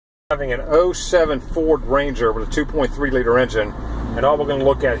driving an 07 Ford Ranger with a 2.3 liter engine, and all we're going to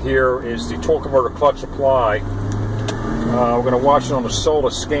look at here is the torque converter clutch supply. We're going to watch it on the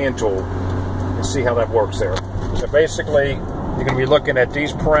Solus scan tool and see how that works there. So basically, you're going to be looking at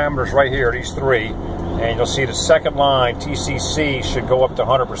these parameters right here, these three, and you'll see the second line, TCC, should go up to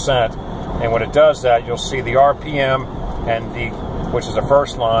 100%. And when it does that, you'll see the RPM, which is the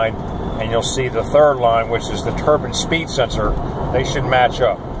first line, and you'll see the third line, which is the turbine speed sensor. They should match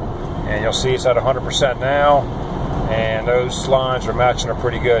up. And you'll see it's at 100% now, and those lines are matching up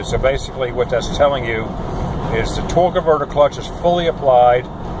pretty good. So basically what that's telling you is the torque converter clutch is fully applied,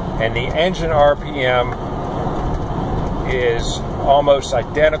 and the engine RPM is almost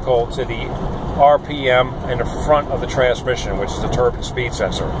identical to the RPM in the front of the transmission, which is the turbine speed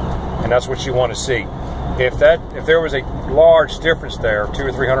sensor. And that's what you want to see. If there was a large difference there, 200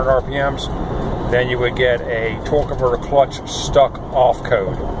 or 300 RPMs, then you would get a torque converter clutch stuck off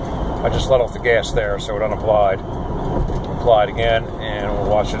code. I just let off the gas there, so it unapplied. Applied again, and we'll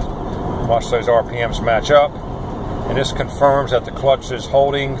watch those RPMs match up. And this confirms that the clutch is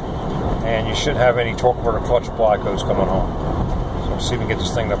holding, and you shouldn't have any torque converter clutch apply codes coming on. So let's see if we can get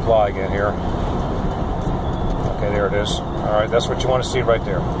this thing to apply again here. Okay, there it is. All right, that's what you want to see right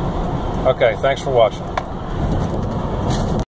there. Okay, thanks for watching.